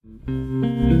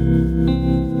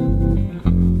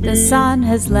The sun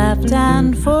has left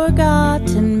and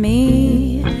forgotten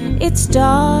me. It's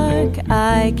dark,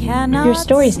 I cannot Your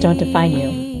stories don't define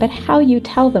you, but how you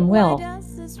tell them will.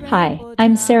 Hi,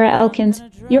 I'm Sarah Elkins,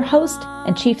 your host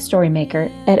and chief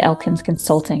storymaker at Elkins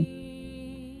Consulting.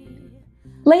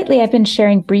 Lately, I've been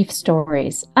sharing brief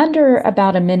stories under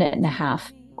about a minute and a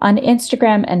half on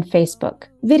Instagram and Facebook,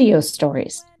 video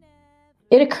stories.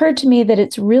 It occurred to me that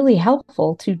it's really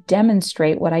helpful to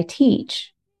demonstrate what I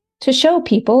teach, to show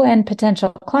people and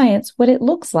potential clients what it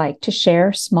looks like to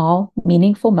share small,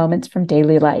 meaningful moments from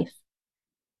daily life.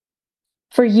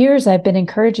 For years, I've been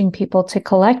encouraging people to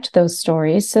collect those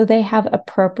stories so they have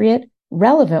appropriate,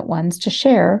 relevant ones to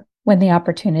share when the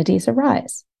opportunities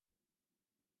arise.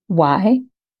 Why?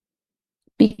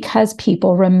 Because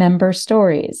people remember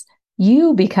stories.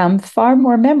 You become far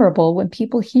more memorable when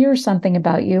people hear something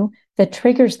about you that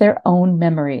triggers their own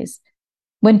memories,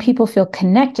 when people feel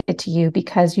connected to you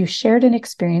because you shared an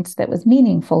experience that was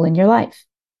meaningful in your life.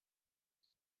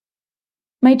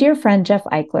 My dear friend Jeff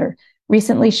Eichler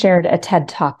recently shared a TED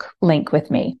Talk link with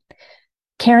me.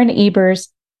 Karen Eber's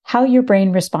How Your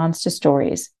Brain Responds to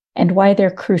Stories and Why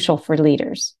They're Crucial for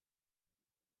Leaders.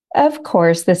 Of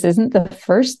course, this isn't the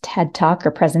first TED Talk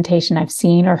or presentation I've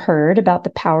seen or heard about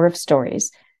the power of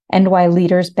stories and why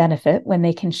leaders benefit when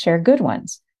they can share good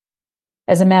ones.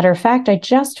 As a matter of fact, I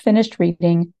just finished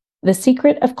reading The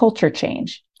Secret of Culture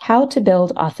Change: How to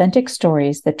Build Authentic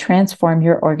Stories That Transform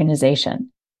Your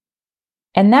Organization.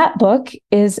 And that book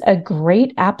is a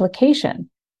great application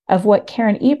of what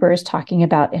Karen Eber is talking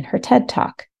about in her TED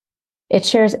Talk. It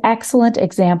shares excellent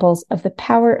examples of the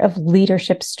power of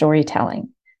leadership storytelling.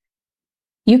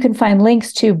 You can find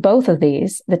links to both of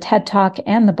these, the TED Talk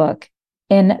and the book,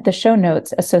 in the show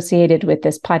notes associated with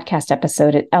this podcast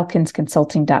episode at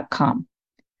elkinsconsulting.com.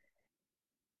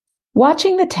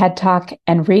 Watching the TED Talk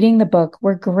and reading the book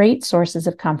were great sources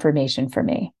of confirmation for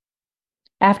me.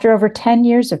 After over 10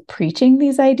 years of preaching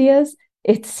these ideas,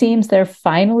 it seems they're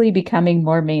finally becoming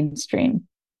more mainstream.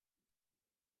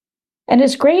 And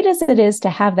as great as it is to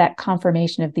have that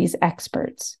confirmation of these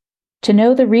experts, to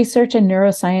know the research in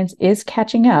neuroscience is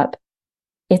catching up,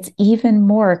 it's even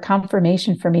more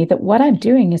confirmation for me that what I'm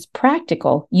doing is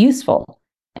practical, useful,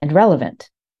 and relevant.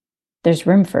 There's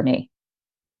room for me.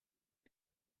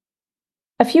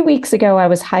 A few weeks ago, I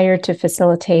was hired to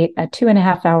facilitate a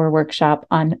 2.5-hour workshop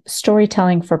on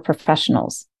storytelling for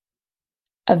professionals.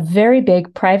 A very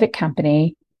big private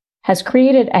company has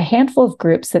created a handful of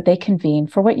groups that they convene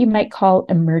for what you might call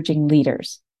emerging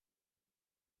leaders.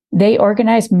 They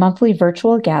organize monthly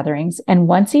virtual gatherings, and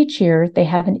once each year, they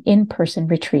have an in-person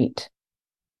retreat.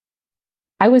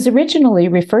 I was originally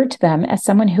referred to them as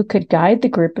someone who could guide the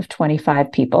group of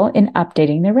 25 people in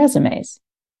updating their resumes.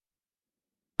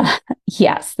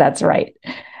 Yes, that's right.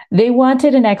 They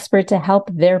wanted an expert to help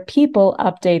their people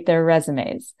update their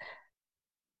resumes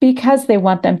because they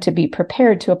want them to be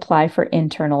prepared to apply for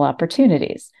internal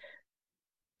opportunities.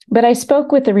 But I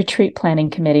spoke with the retreat planning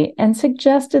committee and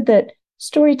suggested that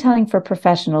storytelling for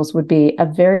professionals would be a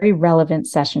very relevant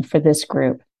session for this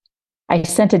group. I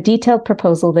sent a detailed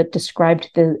proposal that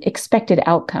described the expected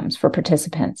outcomes for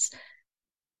participants.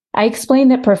 I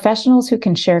explained that professionals who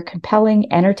can share compelling,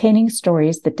 entertaining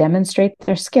stories that demonstrate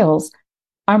their skills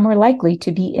are more likely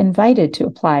to be invited to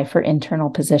apply for internal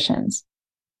positions.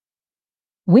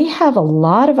 We have a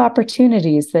lot of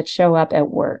opportunities that show up at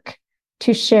work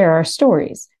to share our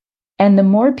stories. And the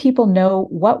more people know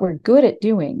what we're good at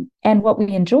doing and what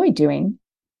we enjoy doing,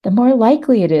 the more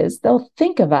likely it is they'll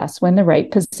think of us when the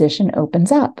right position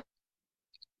opens up.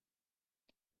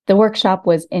 The workshop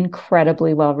was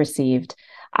incredibly well received.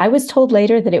 I was told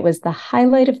later that it was the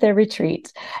highlight of their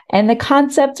retreat, and the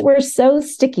concepts were so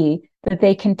sticky that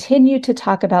they continued to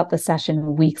talk about the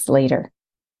session weeks later.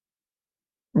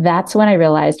 That's when I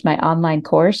realized my online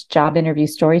course, Job Interview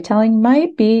Storytelling,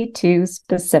 might be too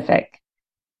specific,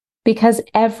 because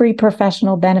every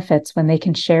professional benefits when they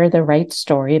can share the right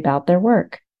story about their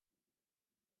work.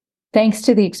 Thanks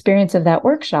to the experience of that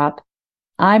workshop,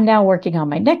 I'm now working on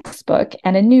my next book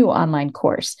and a new online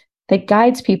course that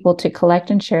guides people to collect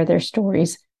and share their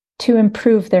stories to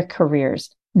improve their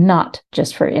careers, not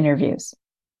just for interviews.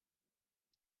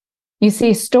 You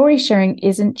see, story sharing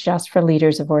isn't just for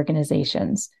leaders of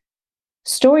organizations.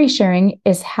 Story sharing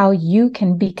is how you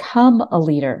can become a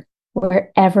leader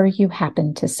wherever you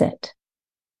happen to sit.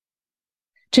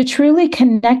 To truly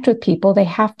connect with people, they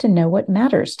have to know what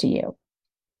matters to you.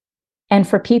 And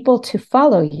for people to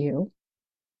follow you,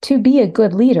 to be a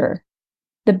good leader,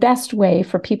 the best way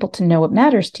for people to know what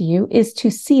matters to you is to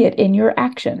see it in your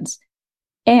actions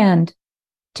and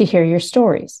to hear your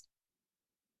stories.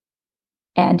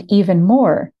 and even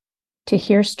more, to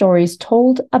hear stories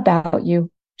told about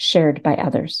you, shared by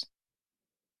others.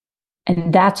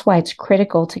 And that's why it's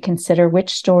critical to consider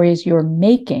which stories you're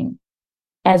making,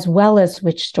 as well as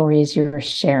which stories you're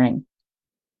sharing.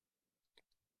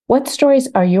 What stories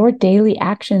are your daily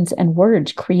actions and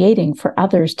words creating for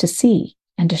others to see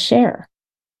and to share?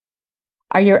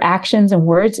 Are your actions and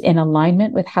words in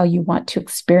alignment with how you want to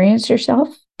experience yourself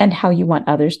and how you want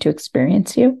others to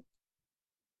experience you?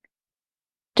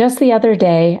 Just the other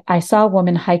day, I saw a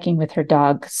woman hiking with her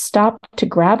dog stop to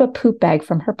grab a poop bag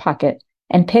from her pocket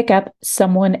and pick up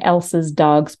someone else's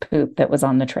dog's poop that was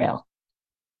on the trail.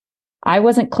 I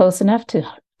wasn't close enough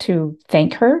to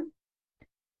thank her,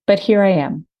 but here I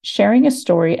am, sharing a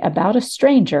story about a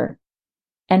stranger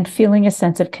and feeling a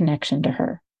sense of connection to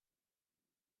her.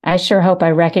 I sure hope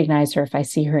I recognize her if I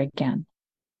see her again.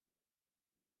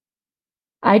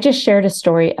 I just shared a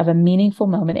story of a meaningful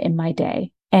moment in my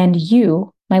day, and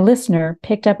you, my listener,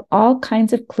 picked up all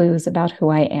kinds of clues about who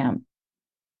I am.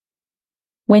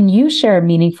 When you share a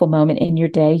meaningful moment in your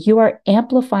day, you are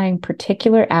amplifying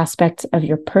particular aspects of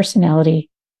your personality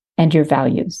and your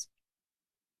values.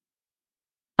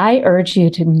 I urge you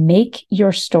to make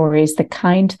your stories the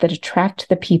kind that attract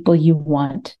the people you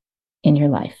want in your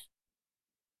life.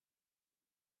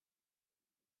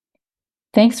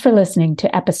 Thanks for listening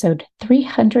to episode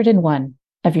 301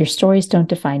 of Your Stories Don't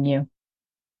Define You.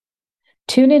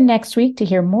 Tune in next week to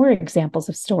hear more examples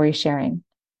of story sharing,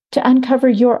 to uncover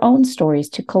your own stories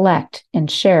to collect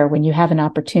and share when you have an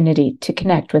opportunity to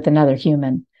connect with another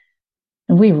human.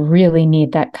 And we really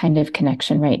need that kind of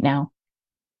connection right now.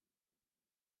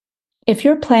 If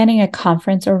you're planning a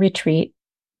conference or retreat,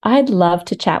 I'd love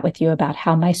to chat with you about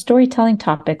how my storytelling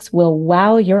topics will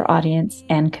wow your audience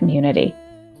and community.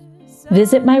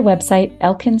 Visit my website,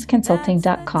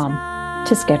 elkinsconsulting.com,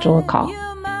 to schedule a call.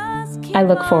 I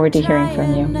look forward to hearing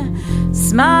from you.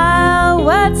 Smile,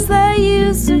 what's the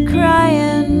use of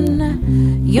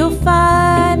crying? You'll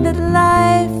find that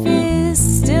life is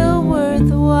still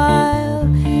worthwhile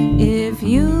if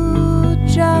you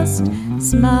just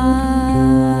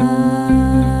smile.